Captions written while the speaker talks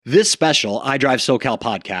This special iDrive SoCal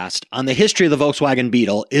podcast on the history of the Volkswagen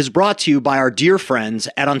Beetle is brought to you by our dear friends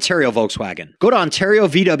at Ontario Volkswagen. Go to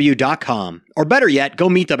OntarioVW.com, or better yet, go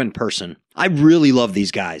meet them in person. I really love these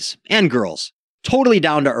guys and girls. Totally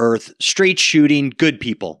down to earth, straight shooting, good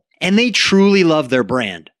people. And they truly love their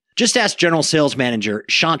brand. Just ask General Sales Manager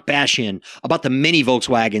Shant Bashian about the mini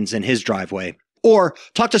Volkswagens in his driveway. Or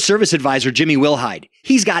talk to Service Advisor Jimmy Wilhide.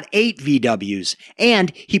 He's got 8 VWs,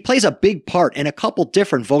 and he plays a big part in a couple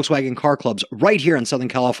different Volkswagen car clubs right here in Southern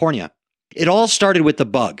California. It all started with the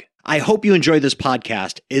Bug. I hope you enjoyed this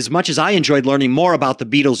podcast as much as I enjoyed learning more about the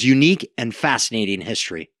Beetle's unique and fascinating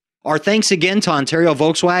history. Our thanks again to Ontario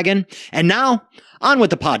Volkswagen, and now, on with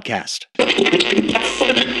the podcast.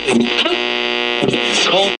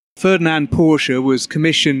 Ferdinand Porsche was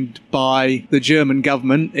commissioned by the German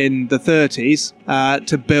government in the 30s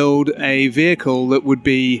to build a vehicle that would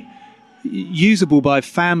be usable by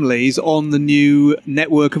families on the new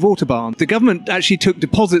network of autobahns. The government actually took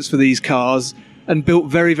deposits for these cars and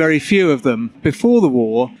built very, very few of them before the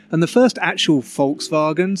war. And the first actual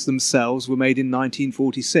Volkswagens themselves were made in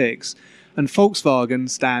 1946. And Volkswagen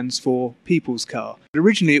stands for People's Car.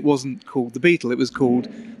 Originally it wasn't called the Beetle, it was called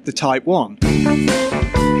the Type 1.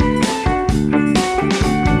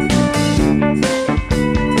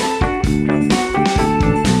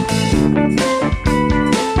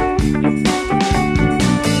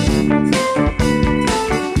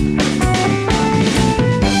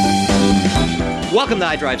 Welcome to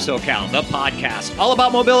iDrive SoCal, the podcast all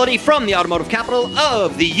about mobility from the automotive capital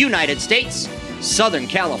of the United States, Southern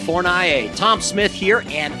California. Tom Smith here,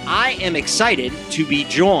 and I am excited to be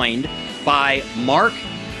joined by Mark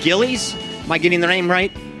Gillies. Am I getting the name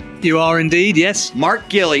right? You are indeed, yes. Mark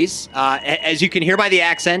Gillies. As you can hear by the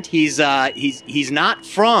accent, he's not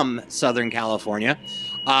from Southern California.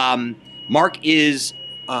 Mark is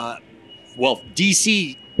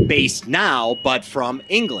DC based now, but from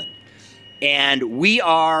England. And we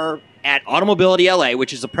are at Automobility LA,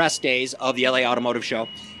 which is the press days of the LA Automotive Show.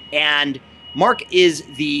 And Mark is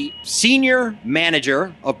the senior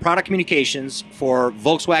manager of product communications for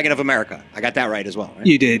Volkswagen of America. I got that right as well, right?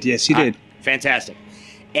 You did, yes, you did. Fantastic.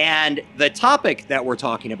 And the topic that we're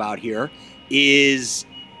talking about here is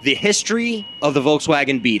the history of the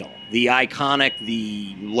Volkswagen Beetle, the iconic,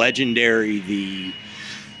 the legendary, the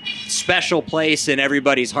special place in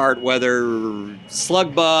everybody's heart, whether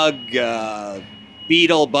slug bug,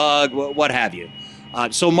 beetle bug, what have you.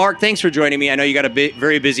 So Mark, thanks for joining me. I know you got a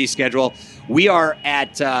very busy schedule. We are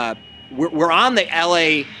at, we're on the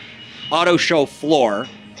LA Auto Show floor,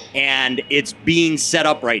 and it's being set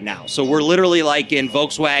up right now. So we're literally like in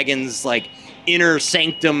Volkswagen's like inner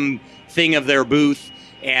sanctum thing of their booth,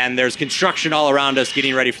 and there's construction all around us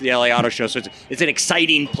getting ready for the LA Auto Show. So it's an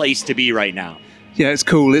exciting place to be right now. Yeah, it's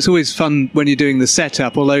cool. It's always fun when you're doing the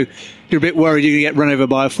setup, although you're a bit worried you're going to get run over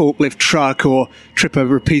by a forklift truck or trip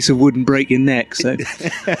over a piece of wood and break your neck. So,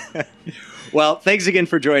 well, thanks again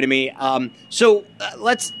for joining me. So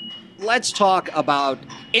let's talk about.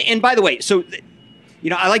 And by the way, so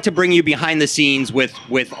I like to bring you behind the scenes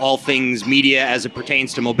with all things media as it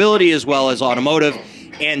pertains to mobility as well as automotive.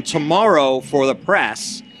 And tomorrow for the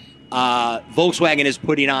press, Volkswagen is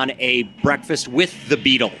putting on a breakfast with the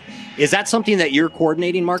Beetle. Is that something that you're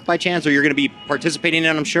coordinating, Mark, by chance, or you're going to be participating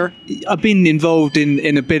in, I'm sure? I've been involved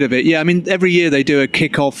in a bit of it. Yeah, I mean, every year they do a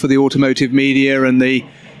kick-off for the automotive media, and the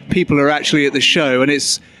people are actually at the show, and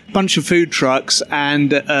it's a bunch of food trucks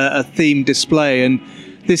and a themed display. And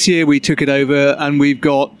this year we took it over, and we've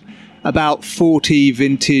got about 40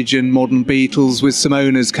 vintage and modern Beetles with some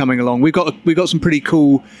owners coming along. We've got some pretty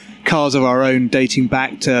cool cars of our own dating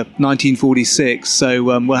back to 1946, so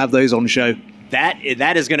we'll have those on show. That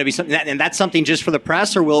is going to be something, and that's something just for the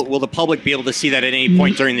press, or will the public be able to see that at any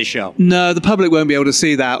point during the show? No, the public won't be able to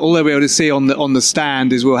see that. All they'll be able to see on the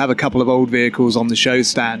stand is we'll have a couple of old vehicles on the show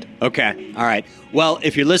stand. Okay, all right. Well,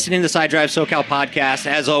 if you're listening to this iDrive SoCal podcast,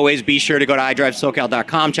 as always, be sure to go to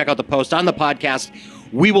iDriveSoCal.com, check out the post on the podcast.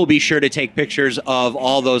 We will be sure to take pictures of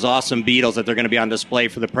all those awesome Beetles that they're going to be on display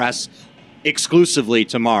for the press exclusively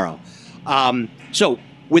tomorrow. So,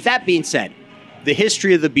 with that being said, the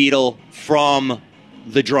history of the Beetle from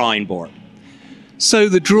the drawing board. So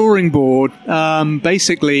the drawing board,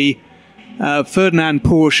 basically, Ferdinand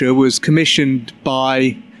Porsche was commissioned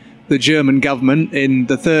by the German government in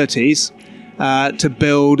the 30s to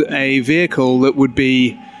build a vehicle that would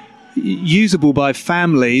be usable by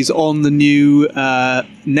families on the new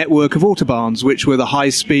network of autobahns, which were the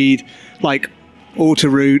high-speed, like,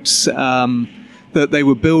 autoroutes that they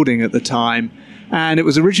were building at the time. And it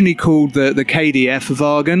was originally called the KDF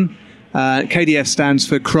Wagen. KDF stands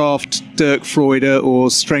for Kraft, Dirk Freude,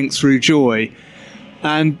 or Strength Through Joy.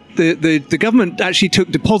 And the government actually took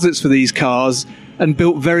deposits for these cars and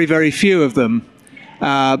built very, very few of them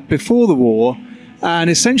before the war. And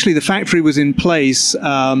essentially the factory was in place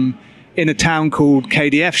in a town called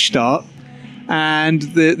KDF-Stadt. And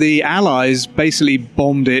the Allies basically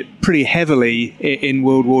bombed it pretty heavily in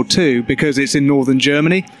World War II because it's in northern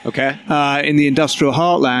Germany, in the industrial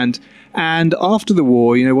heartland. And after the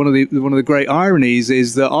war, one of the great ironies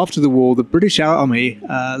is that after the war, the British Army,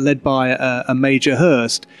 led by a Major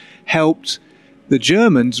Hurst, helped the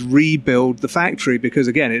Germans rebuild the factory because,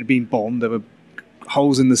 again, it had been bombed. There were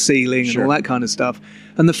holes in the ceiling and all that kind of stuff.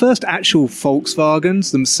 And the first actual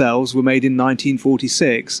Volkswagens themselves were made in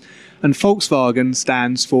 1946. And Volkswagen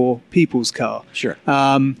stands for people's car. Sure.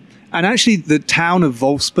 And actually, the town of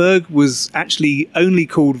Wolfsburg was actually only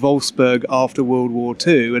called Wolfsburg after World War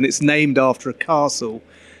II, and it's named after a castle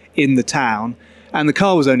in the town. And the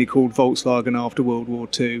car was only called Volkswagen after World War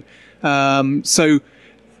II. So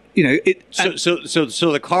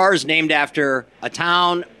the car is named after a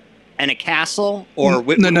town and a castle, or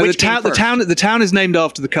the town is named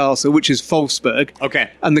after the castle, which is Wolfsburg. Okay.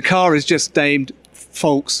 And the car is just named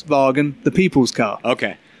Volkswagen, the people's car.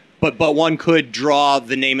 Okay. But one could draw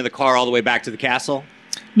the name of the car all the way back to the castle?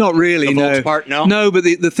 Not really, the no. Volks part, no? No, but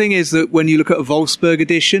the thing is that when you look at a Wolfsburg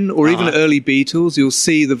edition or even early Beetles, you'll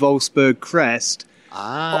see the Wolfsburg crest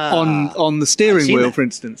on the steering wheel, for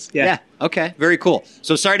instance. Yeah. Okay. Very cool.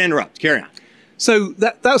 So sorry to interrupt. Carry on. So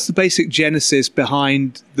that's the basic genesis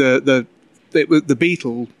behind the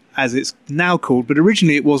Beetle, as it's now called. But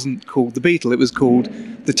originally it wasn't called the Beetle. It was called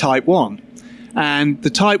the Type 1. And the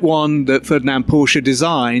Type 1 that Ferdinand Porsche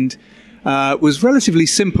designed was relatively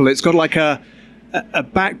simple. It's got like a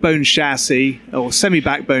backbone chassis or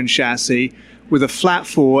semi-backbone chassis with a flat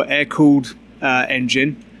 4 air-cooled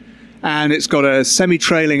engine. And it's got a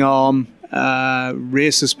semi-trailing arm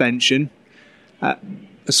rear suspension. A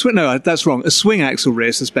swing axle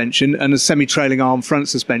rear suspension and a semi-trailing arm front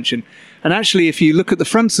suspension. And actually, if you look at the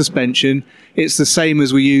front suspension, it's the same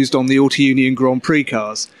as we used on the Auto Union Grand Prix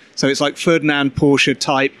cars. So it's like Ferdinand Porsche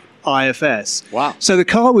Type IFS. Wow. So the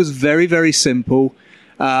car was very, very simple.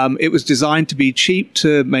 It was designed to be cheap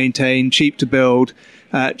to maintain, cheap to build,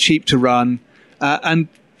 cheap to run. And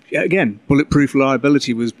again, bulletproof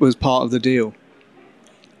reliability was part of the deal.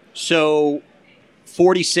 So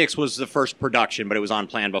 46 was the first production, but it was on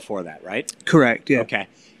plan before that, right? Correct, yeah. Okay.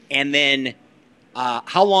 And then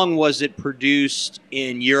how long was it produced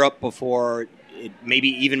in Europe before it maybe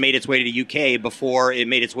even made its way to the UK, before it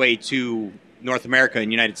made its way to North America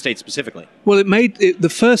and United States specifically? Well, the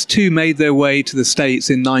first two made their way to the States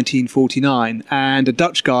in 1949, and a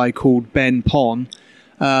Dutch guy called Ben Pon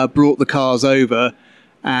brought the cars over,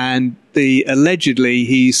 and allegedly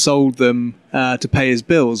he sold them to pay his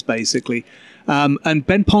bills, basically. And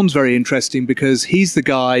Ben Pon's very interesting because he's the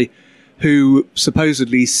guy who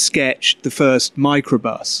supposedly sketched the first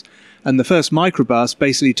microbus. And the first microbus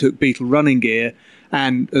basically took Beetle running gear,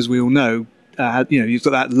 and as we all know, you've got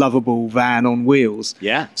that lovable van on wheels.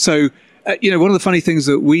 Yeah. So, one of the funny things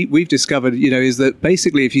that we've discovered, is that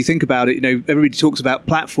basically, if you think about it, everybody talks about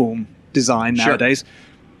platform design nowadays.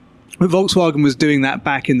 But Volkswagen was doing that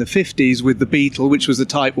back in the 50s with the Beetle, which was the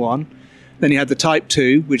Type 1. Then you had the Type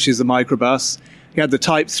 2, which is the microbus. You had the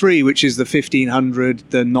Type 3, which is the 1500,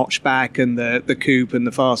 the notchback and the coupe and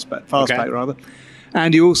the fastback rather.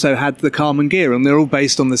 And you also had the Karmann gear, and they're all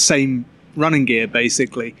based on the same running gear,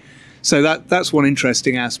 basically. So that's one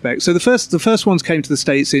interesting aspect. So the first ones came to the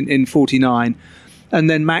States in 49, and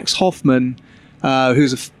then Max Hoffman,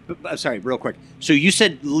 who's sorry, real quick. So you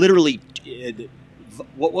said literally,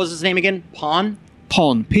 what was his name again? Pon?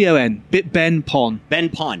 Pon, P-O-N, Ben Pon. Ben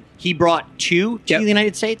Pon. He brought two to the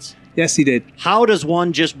United States? Yes, he did. How does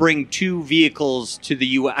one just bring two vehicles to the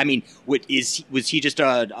U.S.? I mean, was he just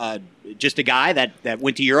a guy that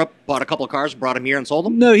went to Europe, bought a couple of cars, brought them here, and sold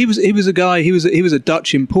them? No, he was a guy. He was a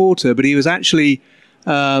Dutch importer, but he was actually,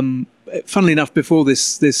 funnily enough, before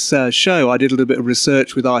this show, I did a little bit of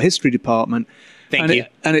research with our history department. Thank you.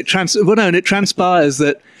 And it transpires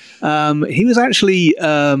that he was actually,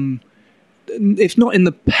 if not in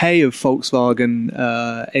the pay of Volkswagen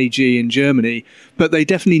AG in Germany, but they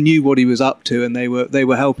definitely knew what he was up to, and they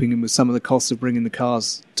were helping him with some of the costs of bringing the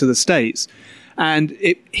cars to the States. And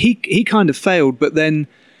he kind of failed, but then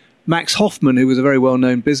Max Hoffman, who was a very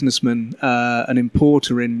well-known businessman, an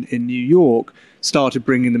importer in New York, started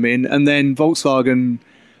bringing them in, and then Volkswagen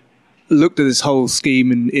looked at this whole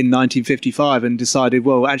scheme in 1955 and decided,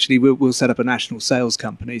 well, actually, we'll set up a national sales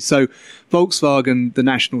company. So Volkswagen, the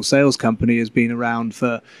national sales company, has been around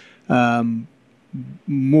for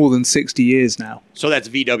more than 60 years now. So that's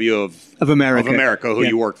VW of America. Of America, who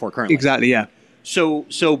you work for currently. Exactly, yeah.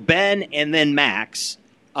 So Ben and then Max.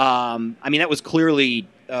 I mean, that was clearly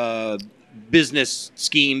business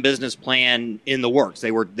scheme, business plan in the works.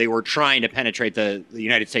 They were trying to penetrate the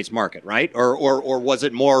United States market, right? Or was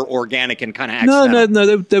it more organic and kind of accidental?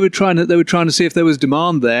 No. They were trying to see if there was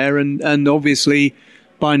demand there, and obviously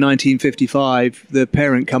by 1955, the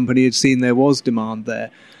parent company had seen there was demand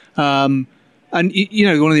there. And you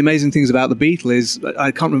know, one of the amazing things about the Beetle is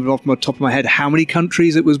I can't remember off the top of my head how many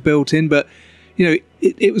countries it was built in, but you know,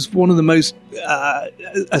 it was one of the most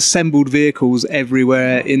assembled vehicles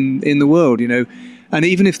everywhere in the world. You know, and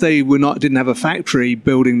even if they didn't have a factory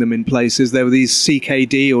building them in places, there were these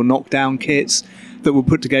CKD or knockdown kits that were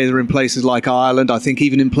put together in places like Ireland. I think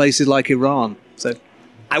even in places like Iran. So.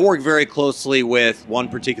 I work very closely with one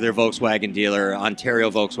particular Volkswagen dealer, Ontario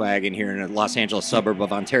Volkswagen, here in a Los Angeles suburb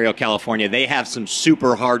of Ontario, California. They have some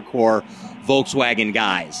super hardcore Volkswagen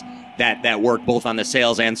guys that work both on the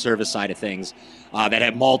sales and service side of things, that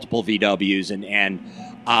have multiple VWs. And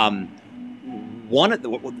one of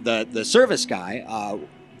the service guy,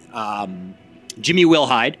 Jimmy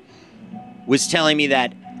Wilhide, was telling me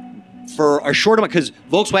that for a short amount, because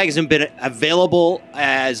Volkswagen hasn't been available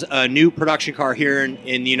as a new production car here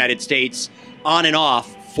in the United States on and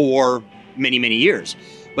off for many, many years.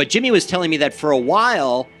 But Jimmy was telling me that for a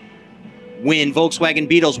while, when Volkswagen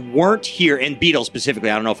Beetles weren't here, and Beetles specifically,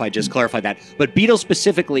 I don't know if I just clarified that, but Beetles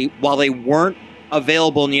specifically, while they weren't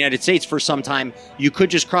available in the United States for some time, you could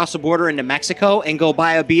just cross the border into Mexico and go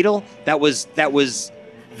buy a Beetle. That was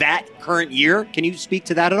that current year. Can you speak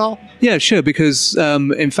to that at all? Yeah, sure, because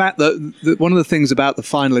in fact, one of the things about the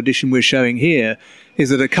final edition we're showing here is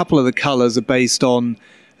that a couple of the colours are based on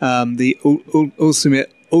the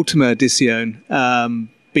Ultima Edition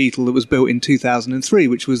Beetle that was built in 2003,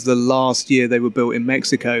 which was the last year they were built in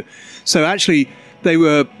Mexico. So actually, they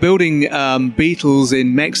were building Beetles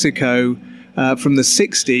in Mexico from the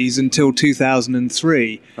 60s until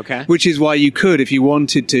 2003. Okay. Which is why you could, if you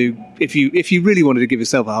wanted to, if you really wanted to give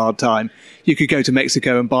yourself a hard time, you could go to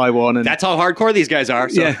Mexico and buy one. And that's how hardcore these guys are.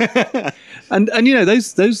 So. Yeah. and you know,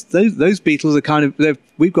 those Beetles are kind of,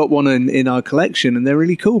 we've got one in our collection, and they're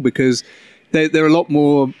really cool because they're a lot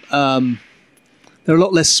more. They're a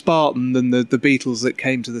lot less Spartan than the Beetles that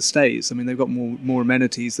came to the States. I mean, they've got more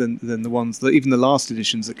amenities than the ones that even the last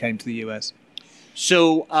editions that came to the US.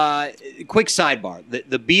 So, quick sidebar.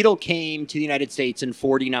 The Beetle came to the United States in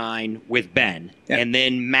 49 with Ben, yeah. And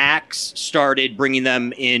then Max started bringing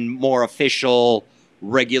them in more official,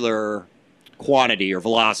 regular quantity or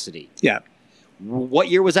velocity. Yeah. What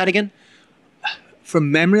year was that again?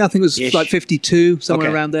 From memory, I think it was like 52,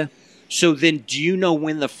 somewhere around there. So then, do you know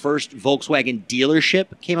when the first Volkswagen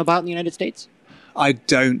dealership came about in the United States? I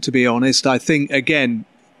don't, to be honest. I think, again,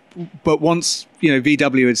 but once, you know,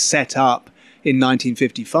 VW had set up in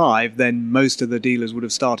 1955, then most of the dealers would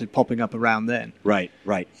have started popping up around then. Right.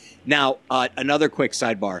 Now, another quick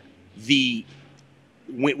sidebar.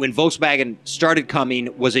 When Volkswagen started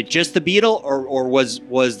coming, was it just the Beetle, or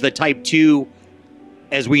was the Type 2,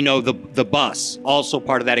 as we know, the bus also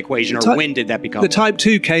part of that equation, or when did that become? The Type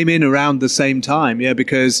 2 came in around the same time, yeah,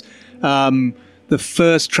 because the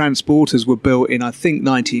first transporters were built in, I think,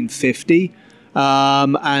 1950,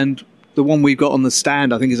 and the one we've got on the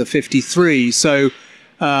stand, I think, is a 53. So,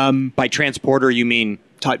 by transporter, you mean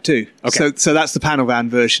Type 2? Okay. So that's the panel van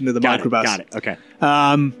version of the microbus. Got it. Okay.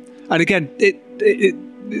 And again,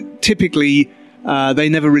 it typically they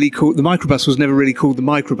never really called the microbus was never really called the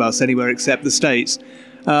microbus anywhere except the States.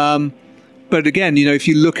 But again, you know, if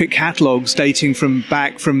you look at catalogues dating from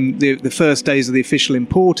the first days of the official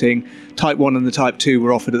importing, Type 1 and the Type 2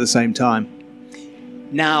 were offered at the same time.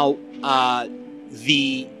 Now,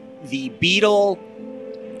 the Beetle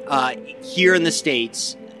here in the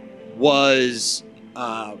States was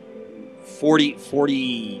 40, what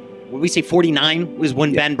did we say, 49 was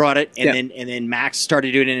when Ben brought it, and then Max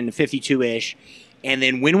started doing it in 52-ish. And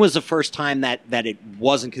then when was the first time that it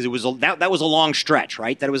wasn't? Because it was that was a long stretch,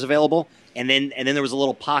 right? That it was available, and then there was a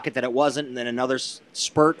little pocket that it wasn't, and then another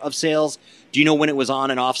spurt of sales. Do you know when it was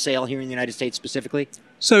on and off sale here in the United States specifically?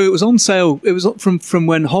 So it was on sale. It was from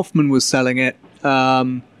when Hoffman was selling it.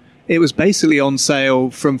 It was basically on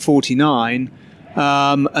sale from 49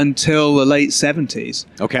 until the late 70s.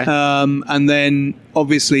 Okay. And then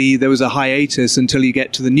obviously there was a hiatus until you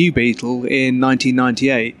get to the new Beetle in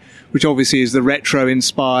 1998, which obviously is the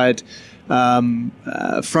retro-inspired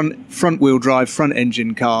front-wheel drive,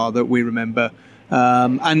 front-engine car that we remember.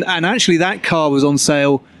 And actually that car was on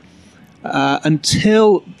sale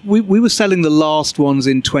until we were selling the last ones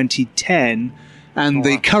in 2010, and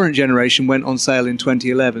the current generation went on sale in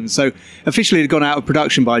 2011. So officially it had gone out of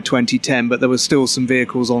production by 2010, but there were still some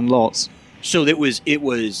vehicles on lots. So it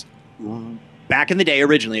was back in the day.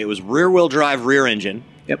 Originally, it was rear-wheel drive, rear engine.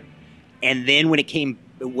 Yep. And then when it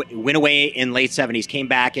went away in late 70s, came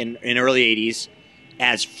back in early 80s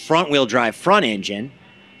as front-wheel drive, front engine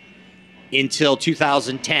until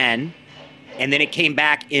 2010. And then it came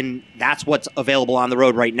back in. That's what's available on the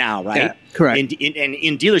road right now, right? Yeah, correct.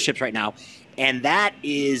 In dealerships right now, and that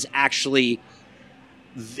is actually.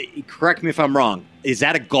 Correct me if I'm wrong. Is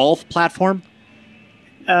that a Golf platform?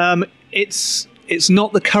 It's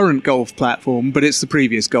not the current Golf platform, but it's the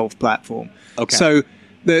previous Golf platform. Okay. So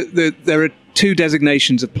there are two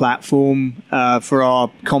designations of platform for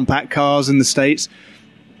our compact cars in the States.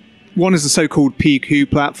 One is the so-called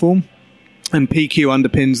PQ platform, and PQ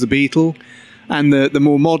underpins the Beetle. And the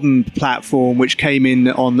more modern platform, which came in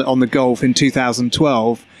on the Golf in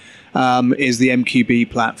 2012, is the MQB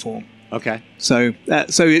platform. Okay. So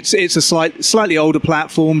it's a slightly older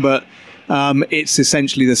platform, but it's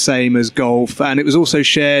essentially the same as Golf, and it was also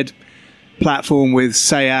shared platform with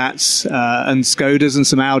Seats and Skodas and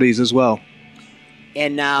some Audis as well.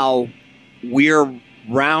 And now we're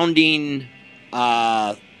rounding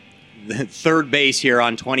the third base here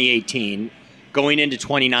on 2018, going into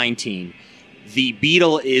 2019. The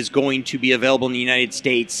Beetle is going to be available in the United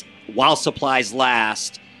States while supplies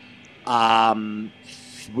last.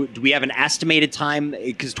 Do we have an estimated time?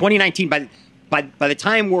 Because 2019, by the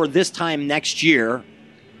time we're this time next year,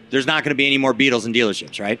 there's not going to be any more Beetles in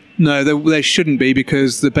dealerships, right? No, there shouldn't be,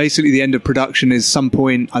 because basically the end of production is some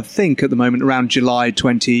point, I think, at the moment, around July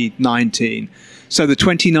 2019. So the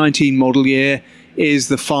 2019 model year is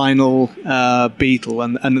the final Beetle,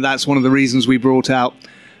 and that's one of the reasons we brought out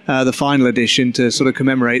the final edition, to sort of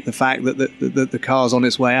commemorate the fact that the car's on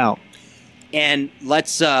its way out. And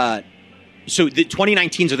let's... So the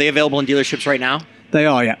 2019s, are they available in dealerships right now? They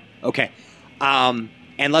are, yeah. Okay. And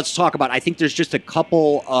let's talk about, I think there's just a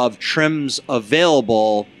couple of trims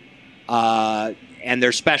available, and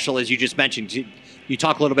they're special, as you just mentioned. Can you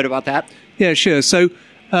talk a little bit about that? Yeah, sure. So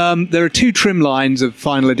there are two trim lines of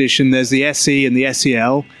final edition. There's the SE and the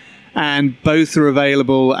SEL, and both are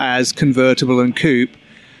available as convertible and coupe.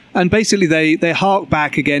 And basically they hark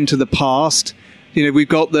back again to the past. You know, we've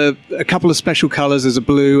got a couple of special colours. There's a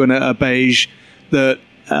blue and a beige that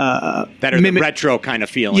are the retro kind of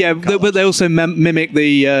feeling. Yeah, but they also mimic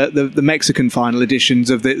the Mexican final editions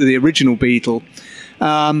of the original Beetle.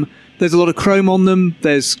 There's a lot of chrome on them.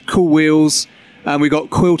 There's cool wheels. We've got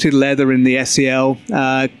quilted leather in the SEL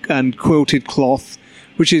and quilted cloth,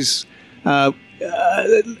 which is an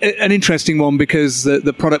interesting one, because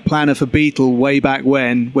the product planner for Beetle way back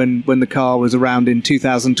when the car was around in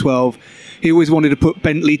 2012, he always wanted to put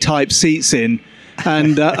Bentley type seats in,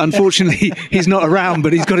 and unfortunately he's not around,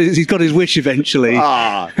 but he's got his wish eventually.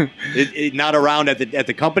 Not around at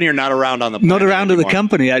the company, or not around on the planet not around anymore? At the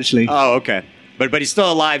company, actually. Oh, okay. But he's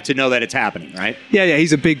still alive to know that it's happening, right? Yeah.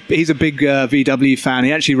 He's a big VW fan.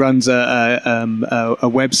 He actually runs a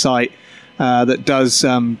website that does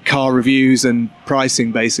car reviews and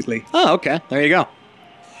pricing, basically. Oh, okay. There you go.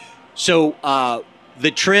 So the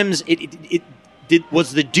trims,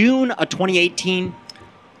 was the Dune a 2018,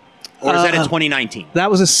 or is that a 2019?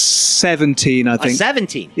 That was a 17, I think. A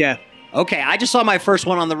 17? Yeah. Okay, I just saw my first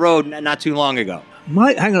one on the road not too long ago.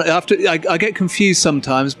 Hang on. I get confused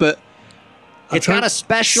sometimes, but it's got a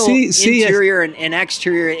special interior and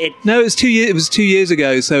exterior. No, it was 2 years. It was 2 years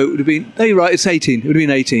ago, so it would have been. No, you're right. It's 18. It would have been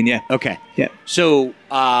 18. Yeah. Okay. Yeah. So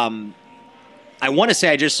I want to say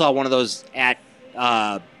I just saw one of those at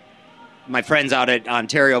my friends out at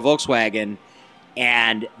Ontario Volkswagen,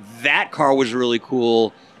 and that car was really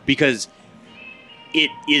cool because it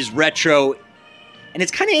is retro, and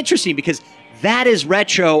it's kind of interesting because that is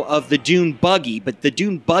retro of the Dune buggy, but the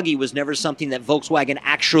Dune buggy was never something that Volkswagen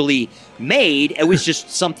actually made. It was just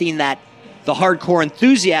something that the hardcore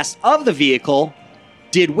enthusiasts of the vehicle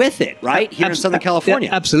did with it, right? Here in Southern California.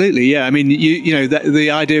 Yeah, absolutely, yeah. I mean, you know,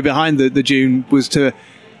 the idea behind the Dune was to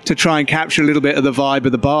try and capture a little bit of the vibe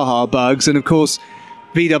of the Baja bugs, and of course,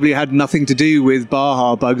 VW had nothing to do with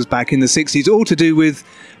Baja bugs back in the 60s, or to do with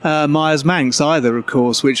Myers Manx either, of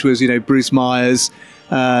course, which was, you know, Bruce Myers'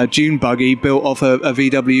 Dune buggy built off a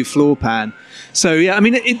VW floor pan. So, yeah, I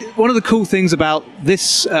mean, one of the cool things about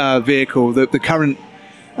this vehicle, the current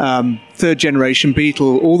third generation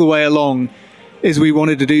Beetle, all the way along, is we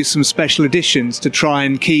wanted to do some special editions to try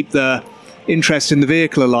and keep the interest in the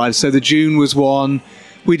vehicle alive. So the Dune was one.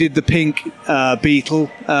 We did the pink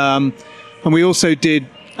Beetle. And we also did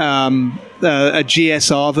a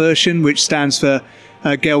GSR version, which stands for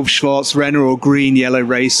Gelb Schwarz Renner, or Green Yellow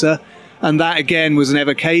Racer. And that, again, was an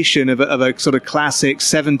evocation of a sort of classic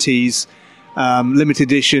 70s limited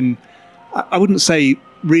edition. I wouldn't say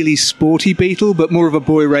really sporty Beetle, but more of a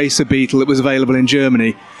boy racer Beetle that was available in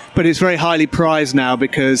Germany. But it's very highly prized now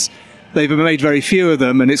because they've made very few of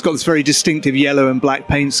them, and it's got this very distinctive yellow and black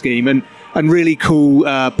paint scheme and really cool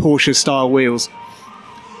Porsche-style wheels.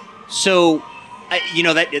 So,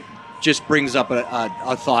 that it just brings up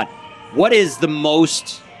a thought. What is the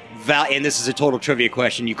most and this is a total trivia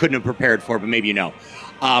question you couldn't have prepared for, but maybe you know.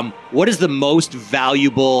 What is the most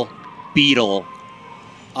valuable Beetle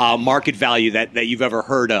market value that you've ever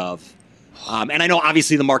heard of? And I know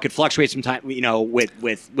obviously the market fluctuates from time,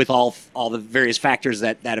 with all the various factors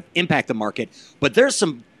that impact the market. But there's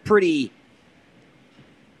some pretty.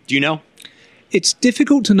 Do you know? It's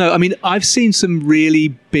difficult to know. I mean, I've seen some really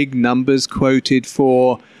big numbers quoted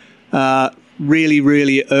for really,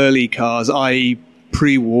 really early cars, i.e.,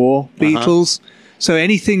 pre-war Beetles. So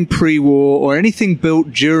anything pre-war or anything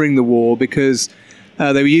built during the war, because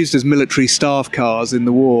they were used as military staff cars in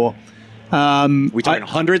the war. Are we talking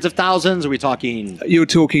hundreds of thousands? Are we talking? You're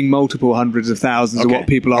talking multiple hundreds of thousands of what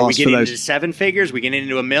people ask for those. Are we getting into seven figures? Are we getting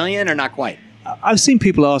into $1 million or not quite? I've seen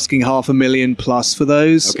people asking $500,000 plus for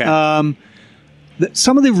those. Okay.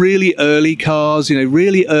 Some of the really early cars,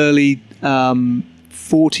 really early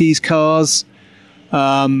 40s cars,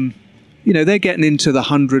 they're getting into the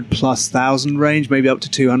 100,000+ range, maybe up to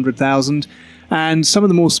 200,000. And some of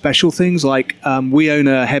the more special things, like we own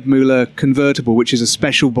a Hebmuller convertible, which is a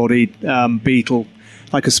special-bodied Beetle,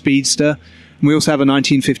 like a speedster. And we also have a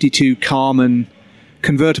 1952 Carmen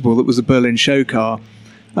convertible that was a Berlin show car.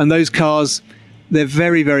 And those cars, they're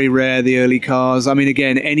very, very rare, the early cars. I mean,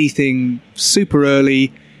 again, anything super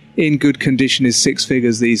early in good condition is six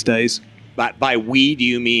figures these days. By we, do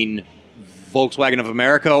you mean Volkswagen of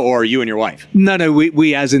America or you and your wife? No,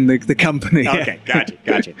 we as in the company. Okay,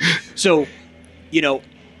 gotcha. So,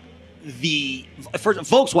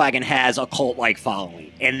 Volkswagen has a cult-like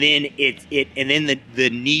following, and then the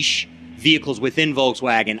niche vehicles within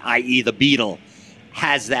Volkswagen, i.e. the Beetle,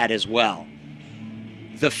 has that as well.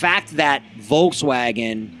 The fact that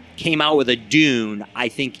Volkswagen came out with a Dune, I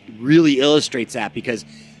think, really illustrates that, because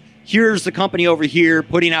here's the company over here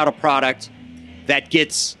putting out a product that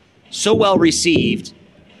gets so well received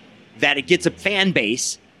that it gets a fan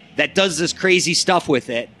base that does this crazy stuff with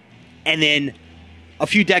it, and then a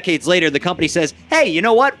few decades later, the company says, hey, you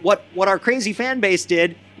know what? What our crazy fan base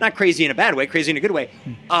did, not crazy in a bad way, crazy in a good way,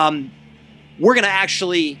 we're going to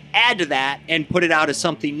actually add to that and put it out as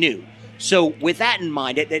something new. So with that in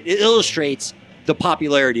mind, it illustrates the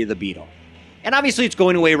popularity of the Beetle. And obviously it's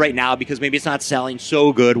going away right now because maybe it's not selling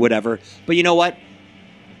so good, whatever. But you know what?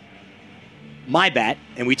 My bet,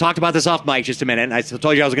 and we talked about this off mic just a minute, and I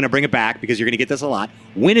told you I was going to bring it back because you're going to get this a lot.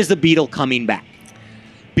 When is the Beetle coming back?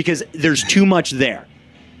 Because there's too much there.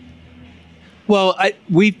 Well,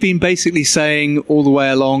 we've been basically saying all the way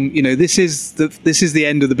along, this is the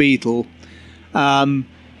end of the Beetle.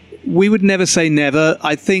 We would never say never.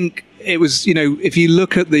 I think it was, if you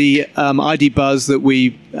look at the ID Buzz that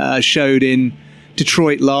we showed in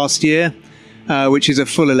Detroit last year, which is a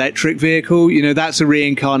full electric vehicle, that's a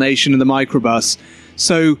reincarnation of the microbus.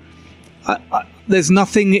 So there's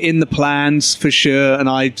nothing in the plans for sure, and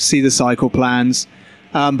I see the cycle plans.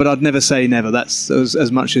 But I'd never say never. That's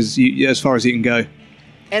as much as as far as you can go.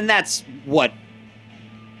 And that's what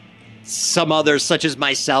some others, such as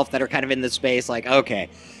myself, that are kind of in this space, like, okay,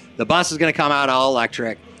 the bus is going to come out all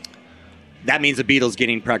electric. That means the Beetle's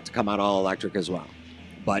getting prepped to come out all electric as well.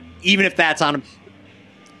 But even if that's on,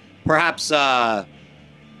 perhaps,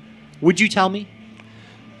 would you tell me?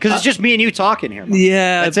 Because it's just me and you talking here, Mark.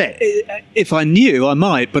 Yeah. That's it. If I knew, I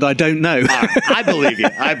might, but I don't know. I believe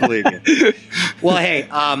you. Well, hey,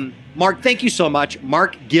 Mark, thank you so much.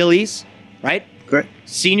 Mark Gillies, right? Great.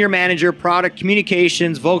 Senior Manager, Product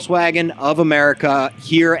Communications, Volkswagen of America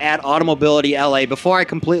here at Automobility LA. Before I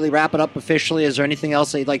completely wrap it up officially, is there anything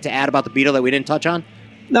else that you'd like to add about the Beetle that we didn't touch on?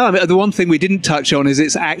 No, I mean, the one thing we didn't touch on is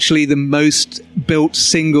it's actually the most built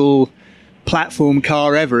single platform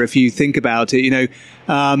car ever, if you think about it.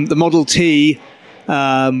 The Model T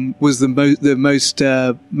was the most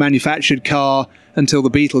manufactured car until the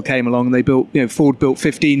Beetle came along. They built, Ford built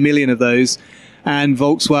 15 million of those, and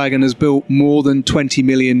Volkswagen has built more than 20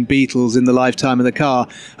 million Beetles in the lifetime of the car.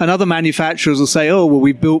 And other manufacturers will say, oh, well,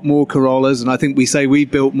 we built more Corollas, and I think we say we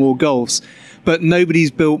built more Golfs, but nobody's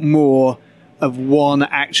built more of one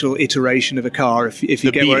actual iteration of a car. If you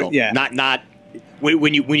the get Beetle, where, yeah, not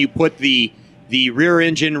when you put the rear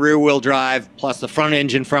engine rear wheel drive plus the front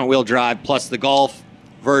engine front wheel drive plus the Golf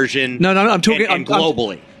version. No, I'm talking and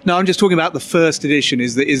globally. I'm just talking about the first edition.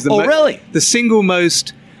 Really? The single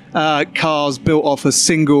most cars built off a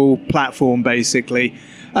single platform, basically.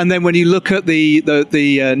 And then when you look at the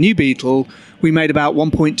new Beetle, We made about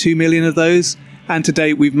 1.2 million of those. And to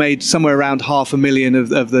date, we've made somewhere around 500,000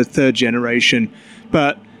 of the third generation.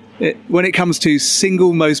 But when it comes to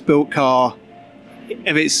single most built car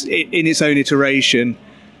in its own iteration,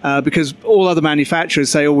 because all other manufacturers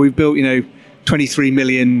say, oh, we've built, 23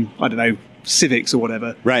 million, I don't know, Civics or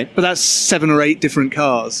whatever. Right. But that's 7 or 8 different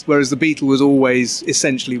cars, whereas the Beetle was always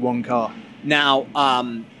essentially one car. Now,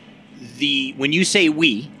 when you say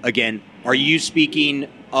we, again, are you speaking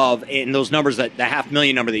of, in those numbers, the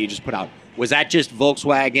 500,000 number that you just put out, was that just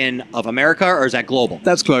Volkswagen of America, or is that global?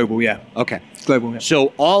 That's global, yeah. Okay. It's global, yeah.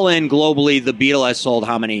 So all in globally, the Beetle has sold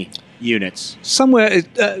how many units? Somewhere,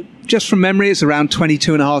 just from memory, it's around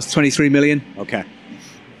 22.5 to 23 million. Okay.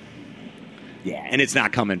 Yeah, and it's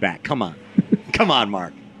not coming back. Come on. Come on,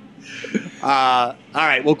 Mark. All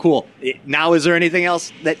right, well, cool. Now, is there anything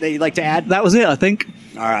else that you'd like to add? That was it, I think.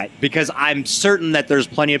 All right, because I'm certain that there's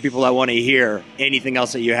plenty of people that want to hear anything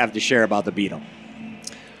else that you have to share about the Beetle.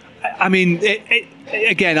 I mean,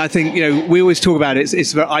 again, I think, we always talk about it.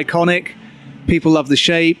 It's very iconic. People love the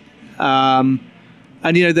shape. And,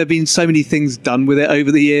 there have been so many things done with it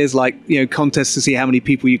over the years, like, contests to see how many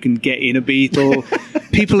people you can get in a Beetle.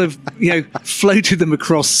 People have, floated them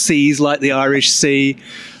across seas like the Irish Sea.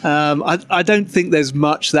 I don't think there's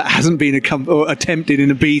much that hasn't been attempted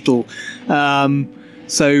in a Beetle.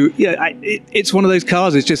 So, yeah, it's one of those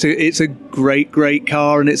cars. It's a great, great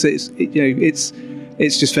car, and it's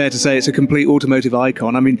just fair to say it's a complete automotive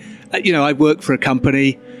icon. I mean, I work for a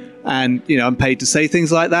company, and I'm paid to say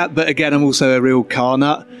things like that. But again, I'm also a real car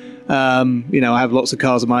nut. I have lots of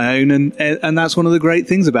cars of my own, and that's one of the great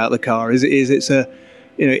things about the car is it's a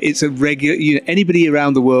regular. Anybody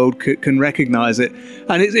around the world can recognize it,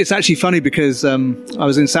 and it's actually funny because I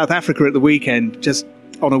was in South Africa at the weekend just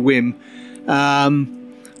on a whim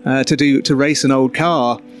to race an old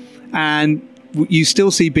car, and you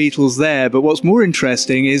still see Beetles there, but what's more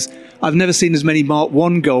interesting is I've never seen as many Mark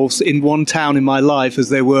I Golfs in one town in my life as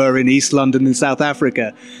there were in East London in South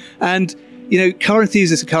Africa. And, car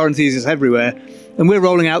enthusiasts are car enthusiasts everywhere, and we're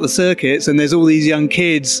rolling out the circuits, and there's all these young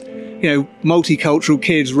kids, multicultural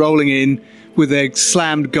kids rolling in with their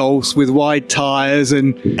slammed Golfs with wide tyres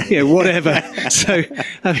and whatever. So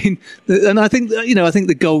I mean, and I think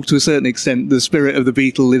the Golf, to a certain extent, the spirit of the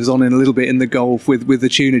Beetle lives on in a little bit in the Golf with the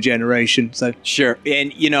tuner generation. So sure,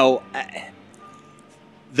 and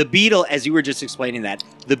the Beetle, as you were just explaining that,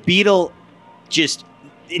 the Beetle, just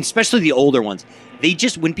especially the older ones, they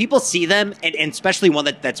just, when people see them, and especially one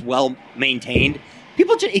that's well maintained,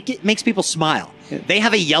 it makes people smile. Yeah. They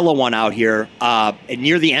have a yellow one out here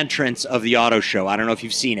near the entrance of the auto show. I don't know if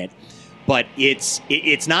you've seen it, but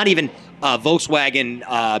it's not even a Volkswagen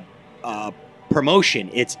promotion.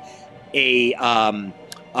 It's a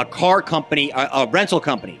car company, a rental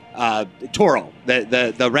company, Toro,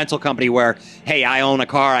 the rental company where, hey, I own a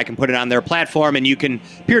car, I can put it on their platform, and you can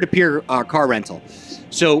peer-to-peer car rental.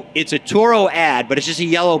 So it's a Toro ad, but it's just a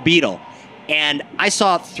yellow Beetle. And I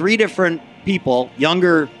saw 3 different people,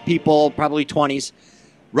 younger people, probably 20s,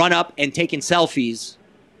 run up and taking selfies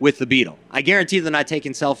with the Beetle. I guarantee they're not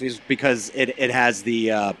taking selfies because it has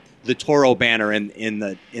the Toro banner in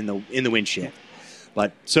the windshield.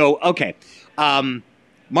 But so okay,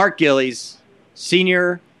 Mark Gillies,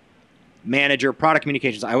 Senior Manager, Product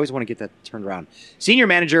Communications. I always want to get that turned around. Senior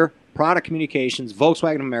Manager, Product Communications,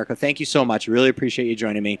 Volkswagen of America. Thank you so much. I really appreciate you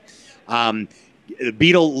joining me.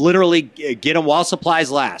 Beetle, literally get them while supplies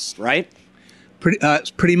last, right?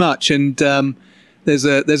 Pretty much, and there's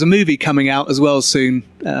a movie coming out as well soon,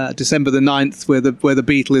 December the 9th, where the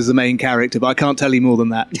Beetle is the main character, but I can't tell you more than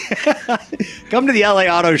that. Come to the LA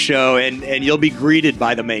Auto Show and you'll be greeted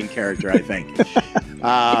by the main character, I think.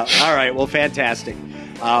 All right, well, fantastic.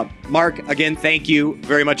 Mark, again, thank you.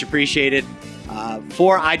 Very much appreciated.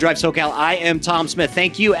 For iDrive SoCal, I am Tom Smith.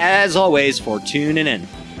 Thank you, as always, for tuning in.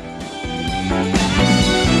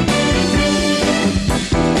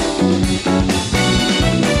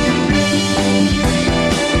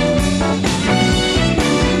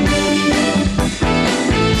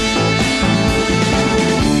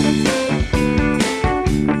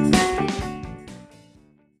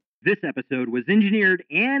 This episode was engineered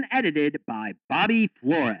and edited by Bobby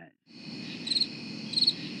Flores.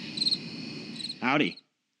 Howdy.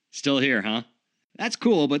 Still here, huh? That's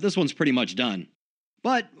cool, but this one's pretty much done.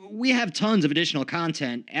 But we have tons of additional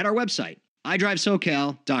content at our website,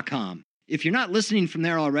 iDriveSoCal.com. If you're not listening from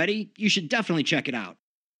there already, you should definitely check it out.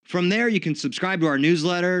 From there, you can subscribe to our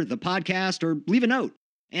newsletter, the podcast, or leave a note.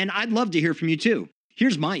 And I'd love to hear from you too.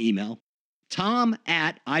 Here's my email,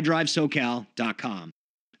 tom@iDriveSoCal.com.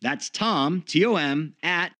 That's Tom, Tom,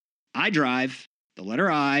 @iDrive, the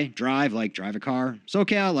letter I, drive like drive a car,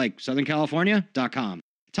 SoCal like Southern California.com.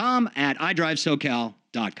 Tom at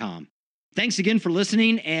idrivesocal.com. Thanks again for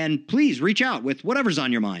listening, and please reach out with whatever's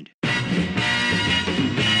on your mind.